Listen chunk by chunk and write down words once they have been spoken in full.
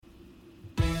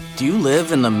Do you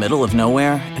live in the middle of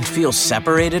nowhere and feel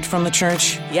separated from the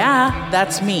church? Yeah,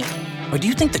 that's me. Or do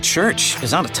you think the church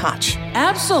is out of touch?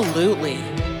 Absolutely.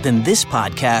 Then this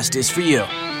podcast is for you.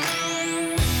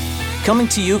 Coming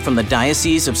to you from the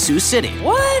Diocese of Sioux City.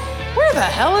 What? Where the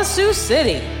hell is Sioux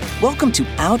City? Welcome to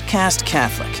Outcast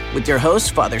Catholic with your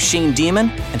hosts, Father Shane Demon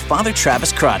and Father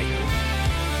Travis Crotty.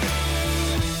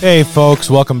 Hey folks,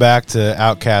 welcome back to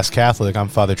Outcast Catholic. I'm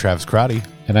Father Travis Crotty.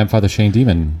 And I'm Father Shane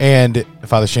Demon. And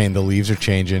Father Shane, the leaves are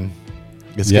changing.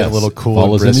 It's getting a little cool fall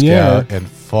and is in brisk the air. out, and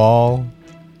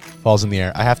fall's in the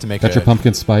air. I have to make Got your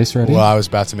pumpkin spice ready? Well, I was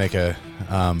about to make a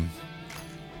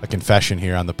confession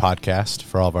here on the podcast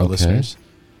for all of our listeners.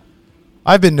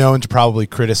 I've been known to probably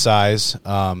criticize,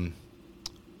 that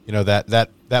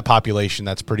population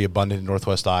that's pretty abundant in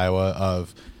Northwest Iowa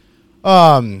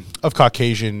of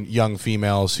Caucasian young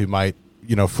females who might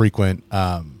frequent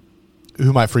a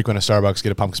Starbucks,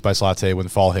 get a pumpkin spice latte when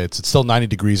fall hits. It's still 90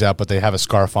 degrees out, but they have a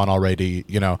scarf on already.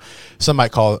 Some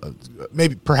might call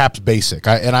it perhaps basic.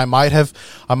 I might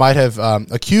have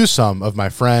accused some of my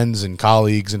friends and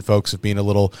colleagues and folks of being a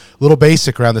little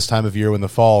basic around this time of year when the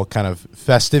fall kind of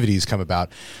festivities come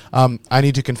about. I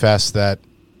need to confess that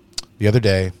the other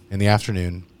day in the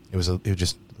afternoon,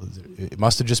 it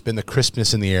must have just been the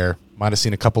crispness in the air. Might have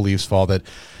seen a couple leaves fall that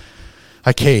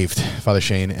I caved, Father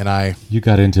Shane, and You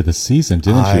got into the season,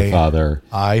 didn't you, Father?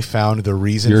 I found the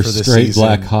reason Your for the straight season.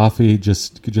 black coffee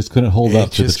just couldn't hold up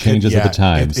to the changes of the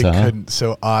times, it couldn't.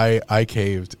 So I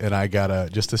caved, and I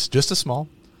got just a small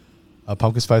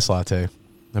pumpkin spice latte,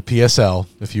 a PSL,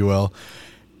 if you will,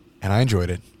 and I enjoyed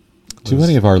it. Too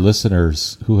many of our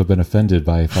listeners who have been offended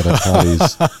by Father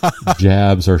Crotty's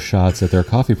jabs or shots at their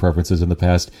coffee preferences in the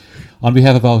past, on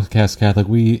behalf of Outcast Catholic,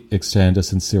 we extend a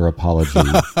sincere apology.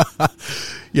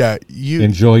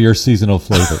 Enjoy your seasonal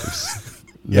flavors.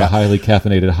 The highly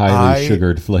caffeinated, highly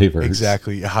sugared flavors.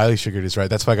 Exactly, highly sugared is right.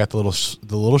 That's why I got the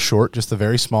little short, just the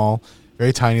very small,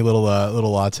 very tiny little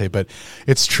latte. But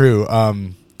it's true.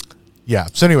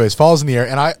 So, anyways, fall's in the air,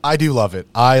 and I do love it.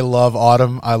 I love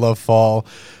autumn. I love fall.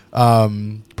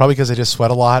 Probably because I just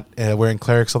sweat a lot, wearing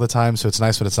clerics all the time, so it's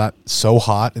nice when it's not so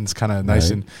hot and it's kind of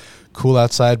nice and cool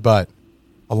outside. But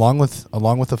along with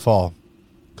the fall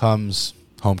comes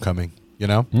homecoming.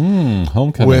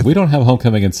 Homecoming. We don't have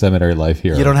homecoming in seminary life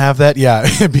here. You don't have that, yeah.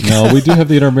 No, we do have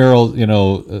the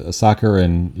intramural, soccer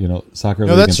and soccer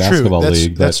league and basketball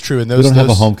league. That's true. And we don't have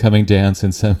a homecoming dance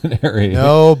in seminary.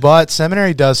 No, but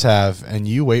seminary does have, and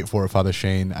you wait for it, Father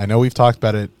Shane. I know we've talked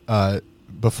about it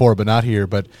before, but not here.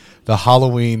 But the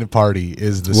Halloween party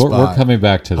is the spot. We're coming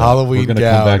back to that. Halloween. We're going to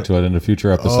come back to it in a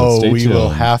future episode. Stay tuned. Will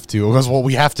have to. Because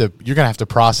we have to. You're going to have to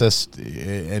process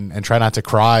and try not to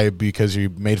cry because you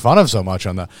made fun of so much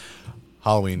on the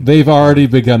Halloween. They've already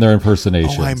begun their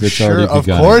impersonations. I'm sure. Of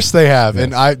course they have.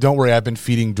 Yes. And don't worry. I've been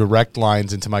feeding direct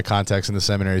lines into my contacts in the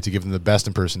seminary to give them the best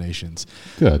impersonations.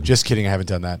 Good. Just kidding. I haven't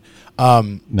done that.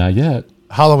 Not yet.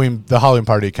 The Halloween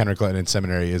party at Kenrick Glenton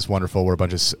Seminary is wonderful, where a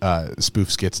bunch of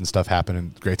spoof skits and stuff happen,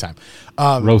 and great time.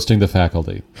 Roasting the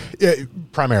faculty.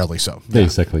 Primarily so.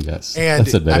 Basically, yes. And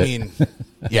let's admit it.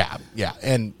 Yeah.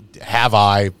 And have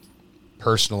I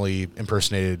personally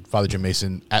impersonated Father Jim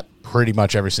Mason at pretty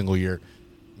much every single year?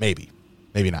 Maybe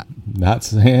not. Not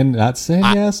saying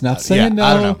yes, not saying no.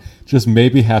 I don't know. Just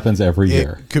maybe happens every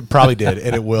year. Probably did,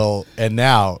 and it will. And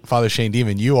now, Father Shane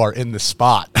Demon, you are in the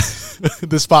spot.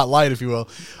 The spotlight, if you will,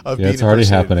 of being it's already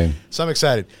happening. So I'm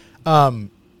excited. That'd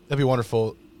be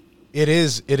wonderful. It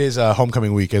is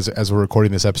homecoming week as we're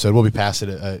recording this episode. We'll be past it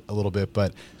a little bit,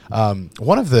 but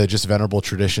one of the just venerable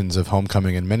traditions of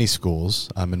homecoming in many schools,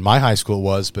 in my high school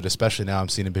was, but especially now I'm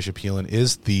seeing in Bishop Heelan,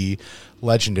 is the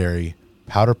legendary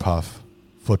Powder Puff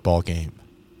football game.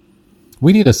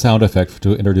 We need a sound effect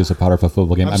to introduce a Powder Puff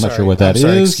football game. I'm not sure what that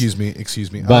is. Excuse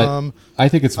me. But I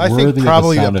think it's worthy of a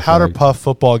probably sound a Powder effect. Puff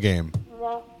football game.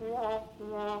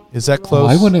 Is that close?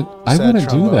 I wouldn't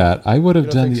do that. I would have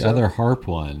done the other harp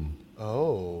one.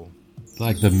 Oh.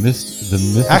 Like the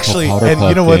mythical Actually, Powder and Puff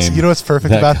you know what's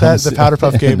perfect about that? The Powder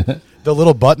Puff game, the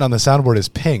little button on the soundboard is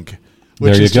pink.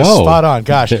 Which is just spot on.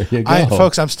 Gosh,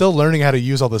 folks, I'm still learning how to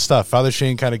use all this stuff. Father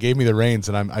Shane kind of gave me the reins,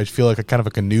 and I feel like kind of a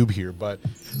noob here. But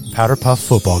Powder Puff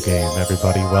football game,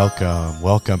 everybody,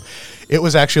 welcome. It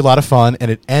was actually a lot of fun, and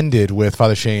it ended with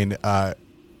Father Shane.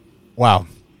 Wow,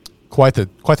 quite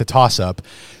the toss up.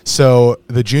 So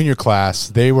the junior class,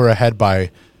 they were ahead by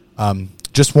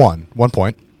just one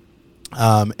point,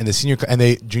 and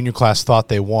the junior class thought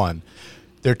they won.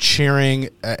 They're cheering.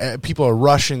 People are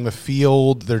rushing the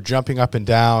field. They're jumping up and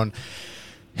down.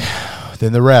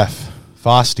 Then the ref,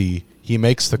 Fosty, he He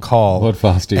makes the call. What'd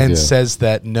Fossey and do? says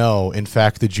that no, in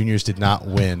fact, the juniors did not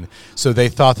win. So they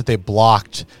thought that they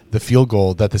blocked the field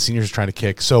goal that the seniors were trying to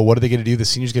kick. So what are they going to do? The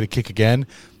seniors get to kick again.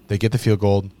 They get the field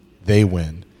goal. They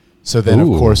win. So then,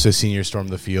 Ooh. of course, the seniors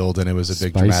stormed the field, and it was a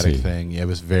big dramatic Spicy. thing. Yeah, it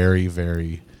was very,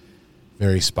 very,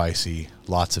 very spicy.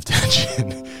 Lots of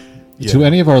tension. Yeah. To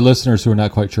any of our listeners who are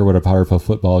not quite sure what a Powerpuff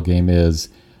football game is,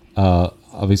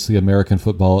 obviously American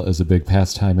football is a big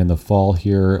pastime in the fall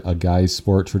here, a guy's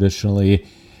sport traditionally.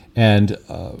 And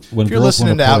when If you're girls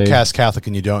listening to wanna play, Outcast Catholic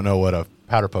and you don't know what a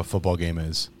Powderpuff football game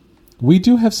is, we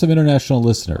do have some international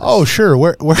listeners. oh sure,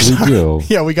 we're we do.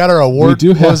 yeah, we got our award. We do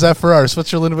What have- was that for our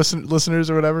Switzerland listeners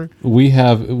or whatever? We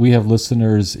have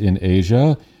listeners in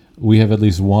Asia. We have at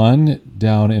least one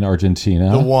down in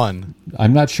Argentina. The one.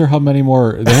 I'm not sure how many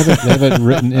more. They haven't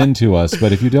written into us,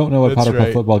 but if you don't know a That's Powderpuff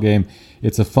right. football game,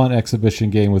 it's a fun exhibition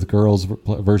game with girls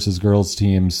versus girls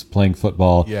teams playing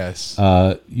football. Yes.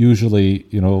 Usually,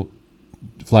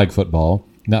 flag football,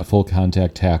 not full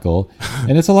contact tackle,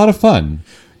 and it's a lot of fun.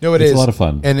 No, It's a lot of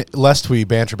fun. And lest we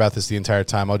banter about this the entire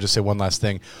time, I'll just say one last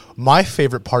thing. My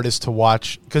favorite part is to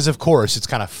watch, because of course it's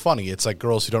kind of funny. It's like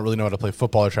girls who don't really know how to play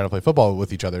football are trying to play football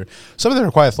with each other. Some of them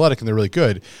are quite athletic and they're really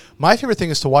good. My favorite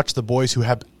thing is to watch the boys who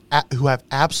have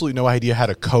absolutely no idea how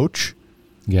to coach,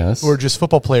 Yes. who are just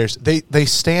football players. They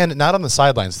stand not on the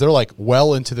sidelines. They're like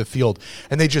well into the field,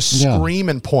 and they just Yeah. scream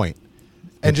and point.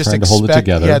 And They're just trying to expect, hold it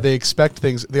together. yeah, they expect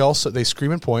things. They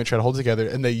scream and point, try to hold it together,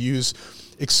 and they use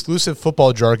exclusive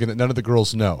football jargon that none of the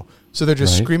girls know. So they're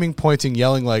just Right. screaming, pointing,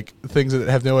 yelling like things that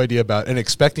they have no idea about, and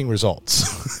expecting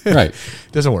results. Right.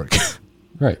 Doesn't work.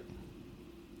 Right.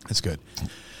 That's good.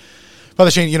 Father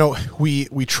Shane,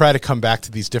 we try to come back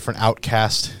to these different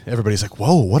outcasts. Everybody's like,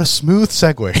 whoa, what a smooth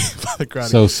segue. Father Crowley.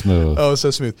 So smooth. Oh,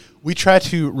 so smooth. We try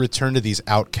to return to these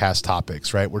outcast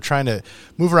topics, right? We're trying to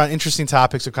move around interesting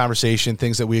topics of conversation,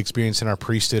 things that we experience in our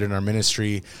priesthood and our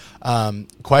ministry,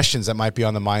 questions that might be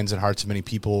on the minds and hearts of many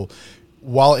people,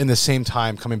 while in the same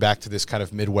time coming back to this kind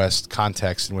of Midwest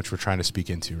context in which we're trying to speak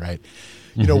into, right?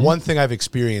 One thing I've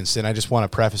experienced, and I just want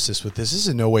to preface this with this is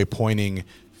in no way pointing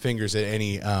fingers at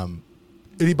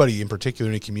anybody in particular,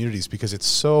 any communities, because it's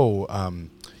so,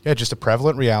 just a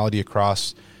prevalent reality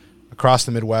across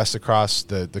the Midwest, across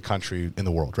the country, in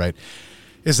the world, right,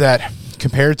 is that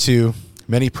compared to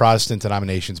many Protestant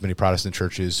denominations, many Protestant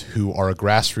churches who are a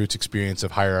grassroots experience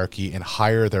of hierarchy and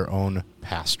hire their own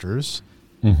pastors,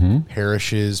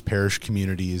 parishes, parish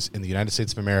communities in the United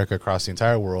States of America, across the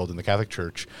entire world, in the Catholic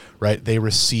Church, right, they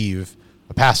receive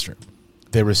a pastor.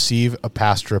 They receive a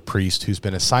pastor, a priest who's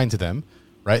been assigned to them,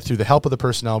 right, through the help of the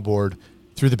personnel board,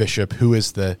 through the bishop, who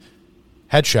is the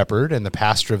head shepherd and the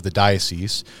pastor of the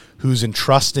diocese, who's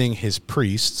entrusting his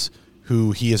priests,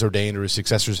 who he has ordained or his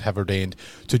successors have ordained,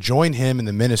 to join him in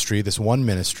the ministry, this one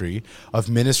ministry, of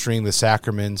ministering the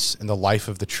sacraments and the life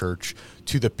of the church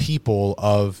to the people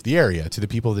of the area, to the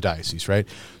people of the diocese, right?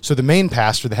 So the main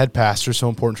pastor, the head pastor, so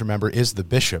important to remember, is the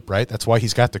bishop, right? That's why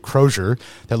he's got the crozier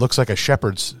that looks like a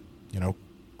shepherd's,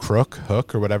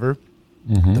 hook or whatever.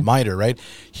 The mitre, right?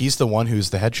 He's the one who's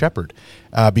the head shepherd.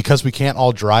 Because we can't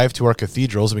all drive to our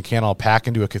cathedrals and we can't all pack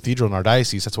into a cathedral in our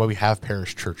diocese, that's why we have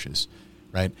parish churches,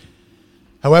 right?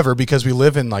 However, because we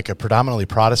live in like a predominantly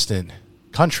Protestant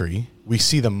country, we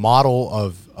see the model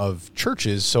of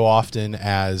churches so often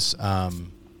as, a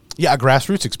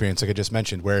grassroots experience, like I just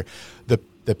mentioned, where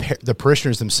the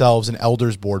parishioners themselves, an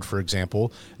elders board, for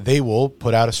example, they will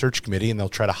put out a search committee and they'll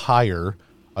try to hire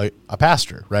a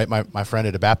pastor, right? My friend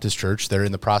at a Baptist church, they're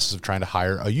in the process of trying to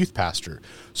hire a youth pastor.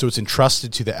 So it's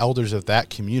entrusted to the elders of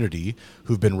that community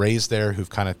who've been raised there, who've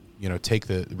kind of, take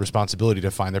the responsibility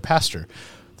to find their pastor.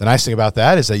 The nice thing about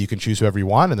that is that you can choose whoever you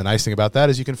want, and the nice thing about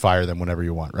that is you can fire them whenever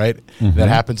you want, right? That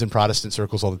happens in Protestant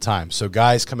circles all the time. So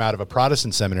guys come out of a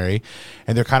Protestant seminary,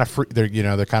 and they're kind of free, they're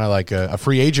kind of like a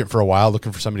free agent for a while,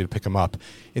 looking for somebody to pick them up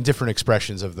in different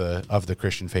expressions of the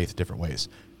Christian faith, different ways.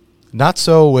 Not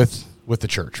so with the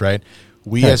church, right?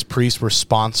 We as priests were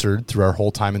sponsored through our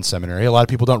whole time in seminary. A lot of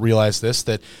people don't realize this,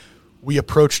 that we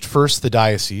approached first the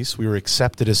diocese. We were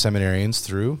accepted as seminarians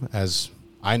through, as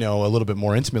I know a little bit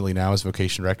more intimately now as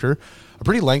vocation director, a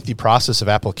pretty lengthy process of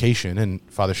application. And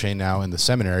Father Shane, now in the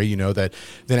seminary, you know that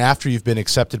then after you've been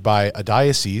accepted by a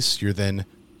diocese, you're then,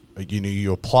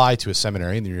 you apply to a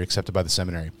seminary and then you're accepted by the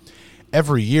seminary.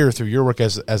 Every year through your work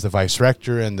as the vice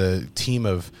rector and the team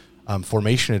of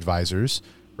formation advisors,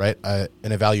 right, an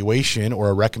evaluation or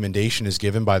a recommendation is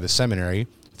given by the seminary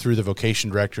through the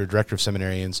vocation director of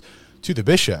seminarians to the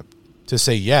bishop to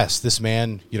say, yes, this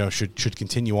man, should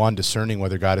continue on discerning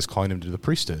whether God is calling him to the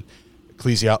priesthood.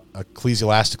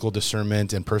 Ecclesiastical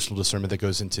discernment and personal discernment that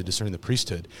goes into discerning the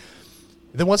priesthood.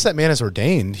 Then once that man is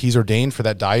ordained, he's ordained for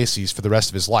that diocese for the rest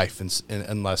of his life,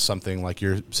 unless something like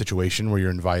your situation where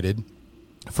you're invited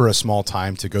for a small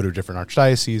time to go to a different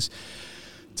archdiocese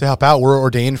to help out. We're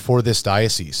ordained for this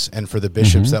diocese and for the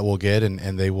bishops that we'll get,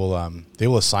 and they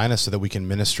will assign us so that we can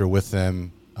minister with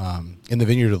them in the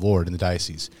vineyard of the Lord in the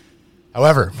diocese.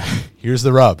 However, here's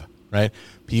the rub, right?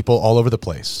 People all over the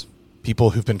place, people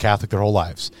who've been Catholic their whole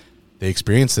lives, they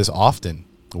experience this often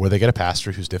where they get a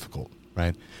pastor who's difficult,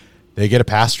 right? They get a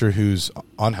pastor who's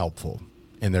unhelpful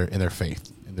in their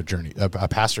faith, in their journey, a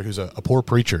pastor who's a poor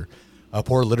preacher, a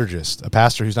poor liturgist, a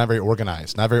pastor who's not very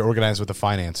organized with the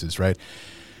finances, right?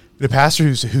 But a pastor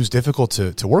who's difficult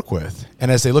to work with.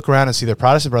 And as they look around and see their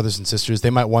Protestant brothers and sisters, they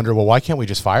might wonder, well, why can't we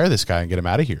just fire this guy and get him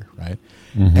out of here, right?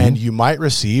 And you might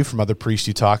receive from other priests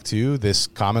you talk to this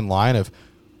common line of,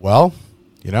 well,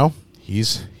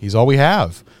 he's all we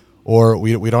have. Or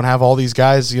we don't have all these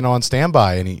guys, on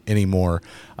standby anymore.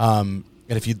 And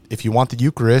if you want the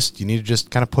Eucharist, you need to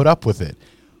just kind of put up with it.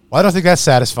 Well, I don't think that's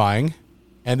satisfying.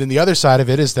 And then the other side of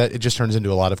it is that it just turns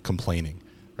into a lot of complaining,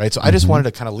 right? So I just wanted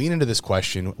to kind of lean into this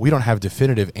question. We don't have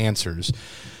definitive answers,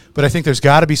 but I think there's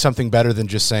got to be something better than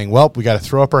just saying, well, we got to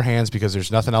throw up our hands because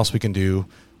there's nothing else we can do.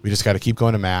 We just got to keep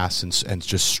going to Mass and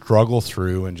just struggle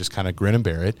through and just kind of grin and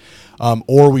bear it.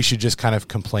 Or we should just kind of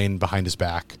complain behind his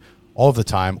back all of the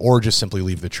time, or just simply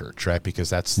leave the church, right? Because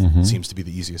that seems to be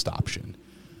the easiest option.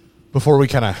 Before we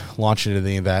kind of launch into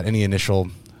any of that, any initial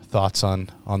thoughts on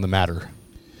the matter?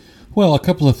 Well, a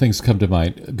couple of things come to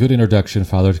mind. Good introduction,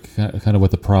 Father, to kind of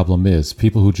what the problem is.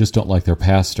 People who just don't like their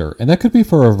pastor. And that could be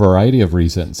for a variety of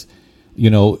reasons.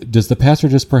 Does the pastor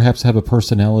just perhaps have a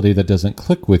personality that doesn't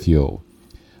click with you?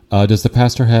 Does the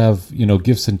pastor have,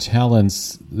 gifts and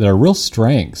talents that are real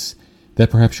strengths that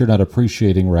perhaps you're not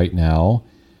appreciating right now?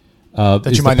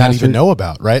 That you might not even know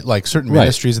about, right? Like certain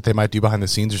ministries that they might do behind the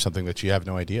scenes or something that you have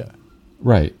no idea.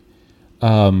 Right.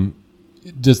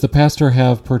 Does the pastor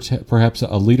have perhaps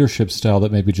a leadership style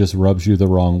that maybe just rubs you the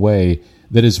wrong way,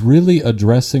 that is really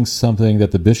addressing something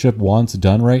that the bishop wants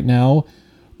done right now?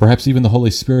 Perhaps even the Holy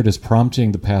Spirit is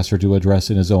prompting the pastor to address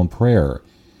in his own prayer,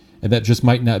 and that just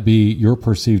might not be your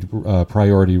perceived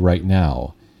priority right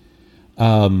now.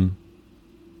 Might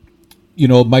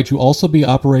you also be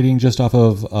operating just off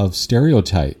of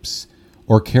stereotypes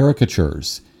or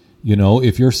caricatures?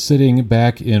 If you're sitting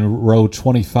back in row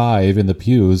 25 in the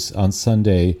pews on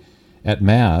Sunday at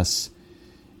Mass,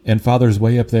 and Father's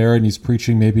way up there and he's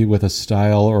preaching maybe with a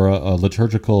style or a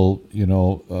liturgical,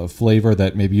 flavor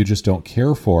that maybe you just don't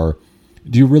care for,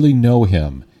 do you really know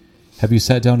him? Have you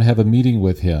sat down to have a meeting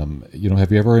with him?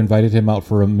 Have you ever invited him out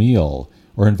for a meal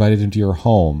or invited him to your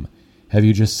home? Have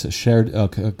you just shared a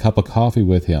cup of coffee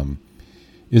with him?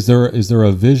 Is there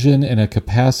a vision and a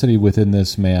capacity within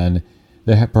this man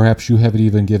that perhaps you haven't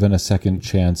even given a second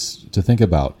chance to think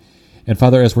about? And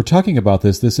Father, as we're talking about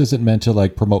this isn't meant to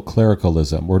promote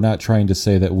clericalism. We're not trying to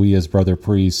say that we as brother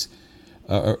priests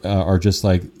are just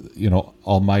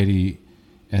almighty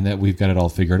and that we've got it all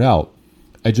figured out.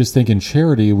 I just think in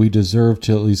charity we deserve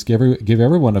to at least give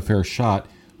everyone a fair shot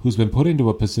who's been put into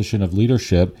a position of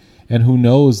leadership and who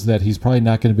knows that he's probably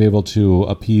not going to be able to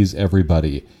appease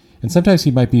everybody. And sometimes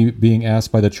he might be being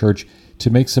asked by the church to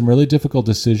make some really difficult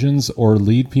decisions or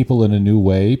lead people in a new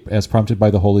way, as prompted by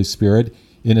the Holy Spirit,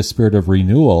 in a spirit of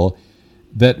renewal,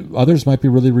 that others might be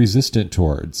really resistant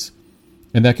towards.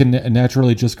 And that can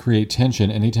naturally just create tension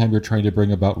anytime you're trying to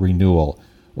bring about renewal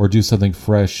or do something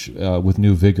fresh with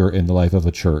new vigor in the life of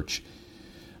a church.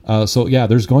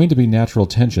 There's going to be natural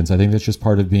tensions. I think that's just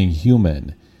part of being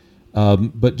human.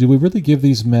 But do we really give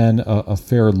these men a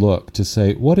fair look to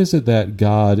say, what is it that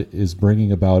God is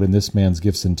bringing about in this man's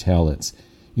gifts and talents?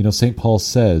 St. Paul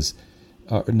says,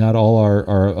 not all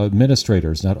are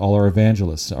administrators, not all are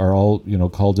evangelists, are all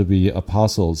called to be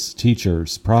apostles,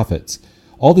 teachers, prophets.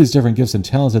 All these different gifts and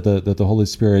talents that the Holy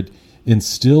Spirit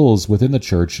instills within the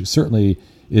church certainly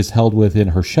is held within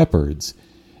her shepherds.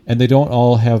 And we don't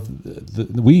all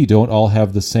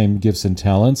have the same gifts and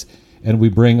talents, and we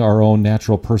bring our own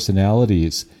natural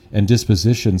personalities and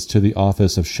dispositions to the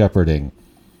office of shepherding.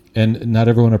 And not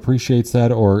everyone appreciates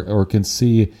that or can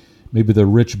see maybe the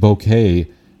rich bouquet,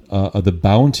 the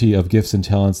bounty of gifts and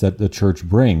talents that the church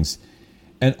brings.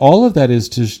 And all of that is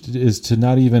to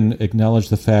not even acknowledge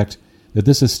the fact that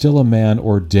this is still a man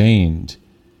ordained.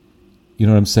 You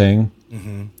know what I'm saying?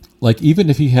 Mm-hmm. Even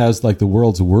if he has the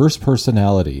world's worst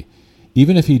personality,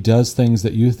 even if he does things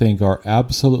that you think are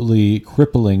absolutely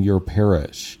crippling your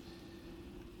parish,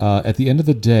 at the end of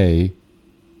the day,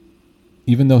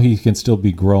 even though he can still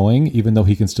be growing, even though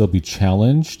he can still be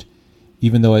challenged,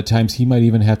 even though at times he might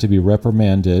even have to be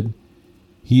reprimanded,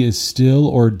 he is still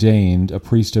ordained a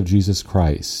priest of Jesus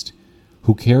Christ,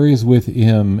 who carries with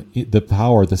him the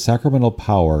power, the sacramental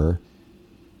power,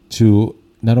 to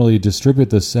not only distribute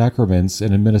the sacraments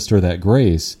and administer that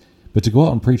grace, but to go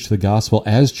out and preach the gospel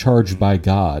as charged by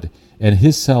God. And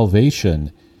his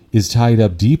salvation is tied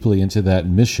up deeply into that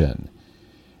mission.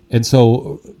 And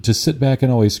so to sit back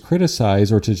and always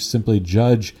criticize or to simply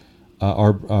judge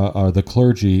the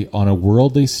clergy on a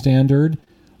worldly standard,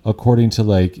 according to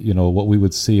what we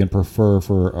would see and prefer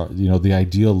for the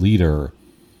ideal leader,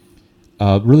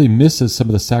 really misses some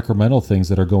of the sacramental things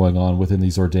that are going on within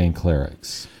these ordained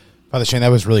clerics. Father Shane, that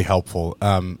was really helpful.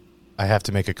 I have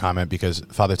to make a comment because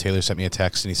Father Taylor sent me a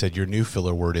text and he said, your new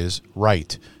filler word is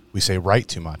right. We say right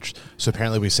too much. So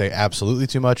apparently we say absolutely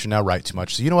too much and now right too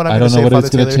much. So you know what I'm going to say, Father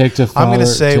Taylor? I'm going to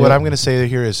say what I'm going to say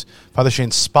here is, Father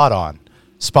Shane, spot on.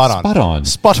 Spot on. Spot on.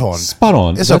 Spot on. Spot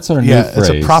on. That's our new phrase. It's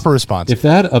a proper response. If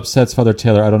that upsets Father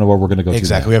Taylor, I don't know where we're going to go to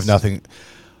Exactly. We have nothing.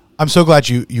 I'm so glad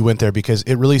you went there because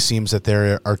it really seems that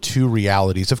there are two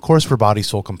realities. Of course, we're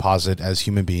body-soul composite as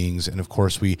human beings, and of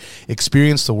course, we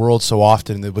experience the world so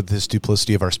often with this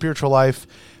duplicity of our spiritual life,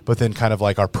 but then kind of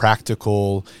like our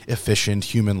practical, efficient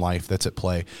human life that's at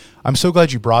play. I'm so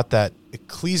glad you brought that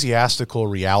ecclesiastical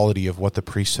reality of what the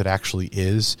priesthood actually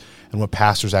is and what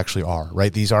pastors actually are,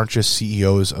 right? These aren't just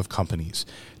CEOs of companies.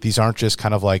 These aren't just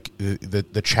kind of like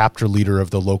the chapter leader of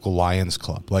the local Lions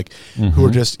Club, who are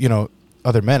just,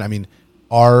 other men. I mean,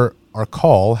 our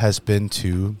call has been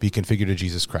to be configured to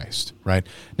Jesus Christ, right?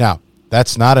 Now,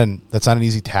 that's not an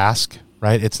easy task,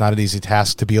 right? It's not an easy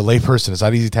task to be a layperson. It's not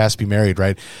an easy task to be married,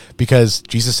 right? Because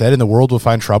Jesus said, in the world we'll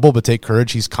find trouble, but take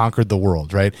courage, he's conquered the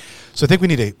world, right? So I think we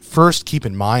need to first keep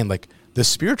in mind, the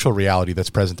spiritual reality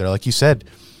that's present there. Like you said,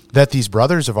 that these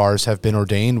brothers of ours have been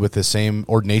ordained with the same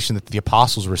ordination that the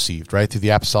apostles received, right? Through the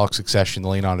apostolic succession, the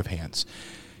laying on of hands.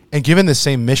 And given the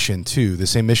same mission, too, the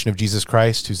same mission of Jesus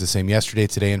Christ, who's the same yesterday,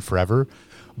 today, and forever,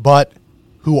 but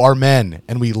who are men,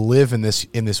 and we live in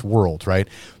this world, right?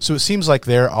 So it seems like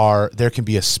there can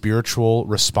be a spiritual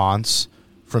response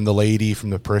from the laity, from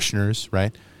the parishioners,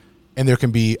 right? And there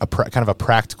can be kind of a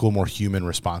practical, more human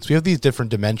response. We have these different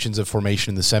dimensions of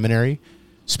formation in the seminary,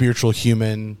 spiritual,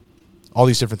 human, all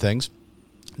these different things.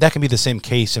 That can be the same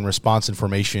case in response and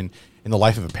formation in the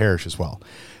life of a parish as well.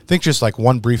 I think just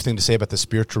one brief thing to say about the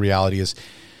spiritual reality is,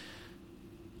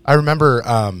 I remember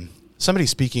somebody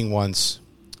speaking once,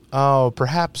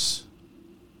 perhaps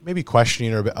maybe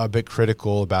questioning or a bit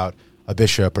critical about a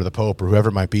bishop or the pope or whoever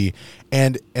it might be,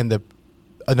 and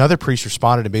another priest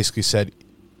responded and basically said,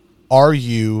 "Are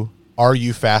you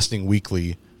fasting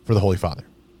weekly for the Holy Father?"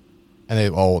 And they,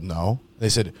 no. They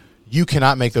said, "You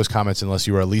cannot make those comments unless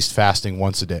you are at least fasting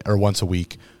once a day or once a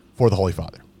week for the Holy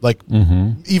Father."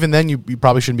 Even then, you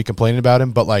probably shouldn't be complaining about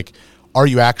him, but are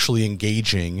you actually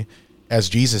engaging as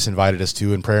Jesus invited us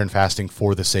to in prayer and fasting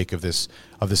for the sake of this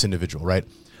individual, right?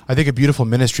 I think a beautiful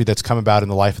ministry that's come about in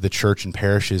the life of the church and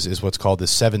parishes is what's called the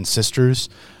Seven Sisters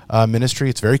ministry.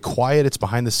 It's very quiet. It's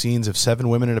behind the scenes of 7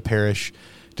 women in a parish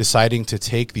deciding to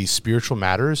take these spiritual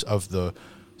matters of the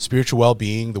spiritual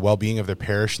well-being, the well-being of their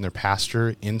parish and their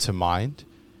pastor into mind,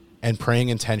 and praying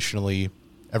intentionally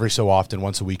every so often,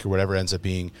 once a week or whatever it ends up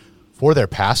being, for their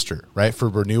pastor, right? For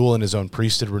renewal in his own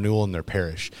priesthood, renewal in their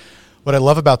parish. What I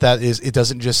love about that is it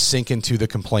doesn't just sink into the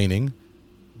complaining,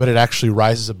 but it actually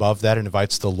rises above that and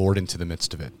invites the Lord into the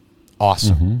midst of it.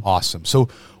 Awesome. Awesome. So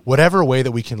whatever way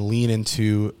that we can lean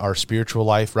into our spiritual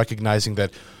life, recognizing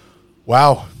that,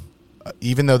 wow,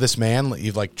 even though this man,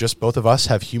 just both of us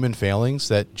have human failings,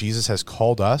 that Jesus has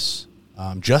called us,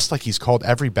 just like he's called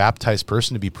every baptized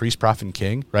person to be priest, prophet, and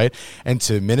king, right? And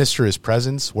to minister his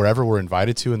presence wherever we're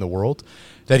invited to in the world,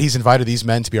 that he's invited these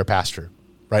men to be our pastor,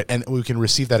 right? And we can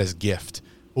receive that as gift.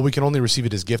 Well, we can only receive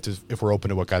it as gift if we're open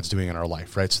to what God's doing in our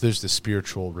life, right? So there's this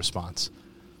spiritual response.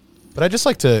 But I'd just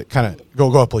like to kind of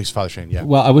go up, please, Father Shane. Yeah.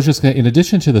 Well, I was just going to, in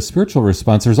addition to the spiritual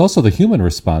response, there's also the human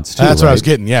response, too. That's what I was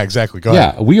getting. Yeah, exactly. Go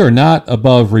ahead. Yeah, we are not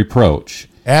above reproach.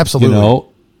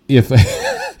 Absolutely. If...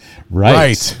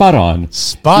 Right. Spot on.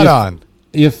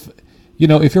 If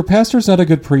your pastor's not a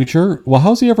good preacher, well,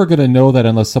 how's he ever going to know that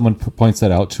unless someone points that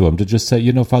out to him? To just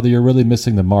say, Father, you're really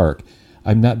missing the mark.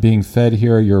 I'm not being fed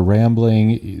here. You're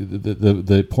rambling.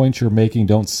 The points you're making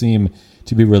don't seem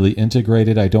to be really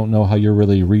integrated. I don't know how you're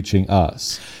really reaching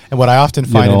us. And what I often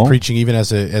find in preaching, even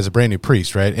as a brand new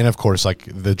priest, right? And of course,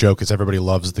 the joke is everybody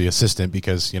loves the assistant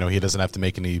because, he doesn't have to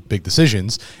make any big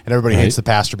decisions, and everybody hates the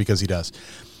pastor because he does.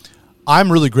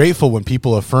 I'm really grateful when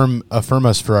people affirm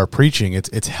us for our preaching.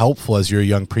 It's helpful as you're a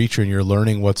young preacher and you're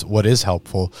learning what is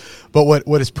helpful. But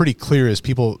what is pretty clear is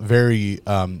people very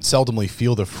seldomly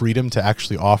feel the freedom to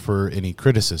actually offer any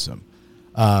criticism.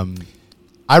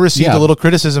 I received Yeah. a little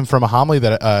criticism from a homily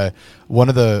that one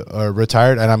of the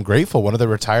retired, and I'm grateful, one of the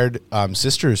retired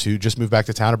sisters who just moved back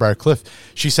to town at Briar Cliff,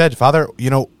 she said, Father,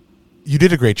 you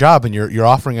did a great job and you're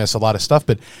offering us a lot of stuff,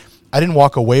 but I didn't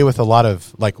walk away with a lot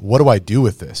of like, what do I do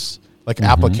with this? Like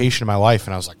application in my life.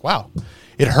 And I was like, wow,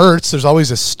 it hurts. There's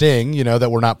always a sting, that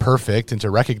we're not perfect, and to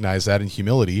recognize that in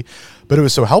humility. But it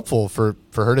was so helpful for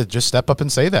her to just step up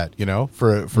and say that,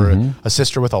 for a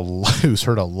sister with who's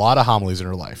heard a lot of homilies in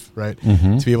her life, right?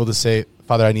 To be able to say,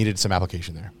 Father, I needed some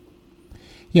application there.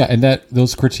 Yeah, and that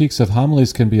those critiques of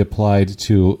homilies can be applied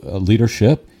to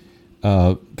leadership,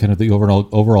 kind of the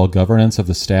overall governance of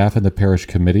the staff and the parish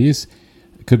committees.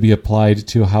 It could be applied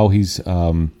to how he's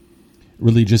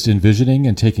really just envisioning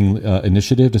and taking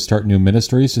initiative to start new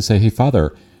ministries, to say, hey,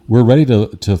 Father, we're ready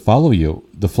to follow you.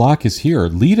 The flock is here.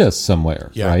 Lead us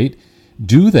somewhere, right?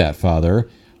 Do that, Father.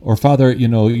 Or, Father,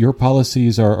 your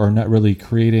policies are not really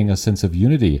creating a sense of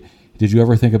unity. Did you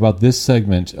ever think about this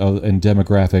segment and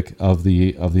demographic of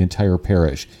the entire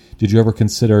parish? Did you ever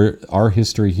consider our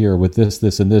history here with this,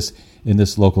 and this in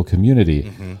this local community?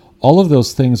 Mm-hmm. All of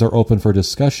those things are open for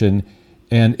discussion.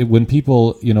 And when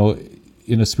people,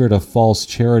 in a spirit of false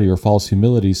charity or false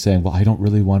humility, saying, well, I don't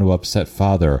really want to upset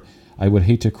Father, I would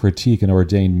hate to critique an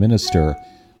ordained minister.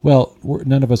 Well,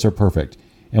 none of us are perfect.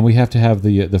 And we have to have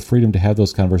the freedom to have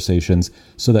those conversations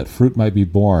so that fruit might be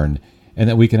born and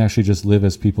that we can actually just live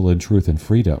as people in truth and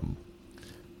freedom.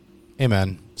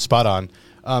 Amen. Spot on.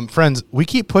 Friends, we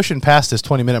keep pushing past this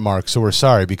 20-minute mark, so we're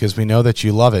sorry, because we know that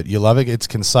you love it. You love it. It's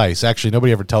concise. Actually,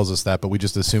 nobody ever tells us that, but we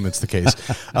just assume it's the case.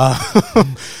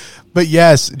 But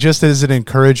yes, just as an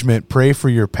encouragement, pray for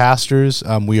your pastors.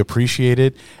 We appreciate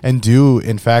it. And do,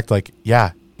 in fact,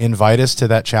 invite us to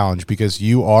that challenge, because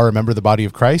you are a member of the body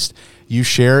of Christ. You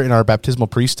share in our baptismal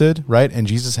priesthood, right? And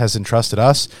Jesus has entrusted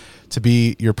us to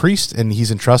be your priest, and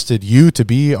he's entrusted you to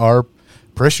be our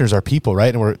parishioners, our people,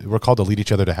 right? And we're called to lead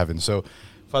each other to heaven. So,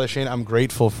 Father Shane, I'm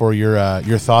grateful for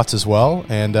your thoughts as well.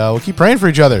 And we'll keep praying for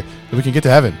each other that we can get to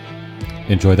heaven.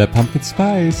 Enjoy that pumpkin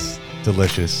spice.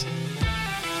 Delicious.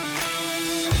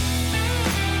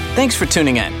 Thanks for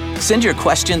tuning in. Send your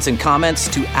questions and comments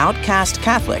to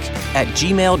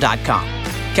outcastcatholic@gmail.com.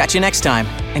 Catch you next time,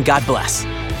 and God bless.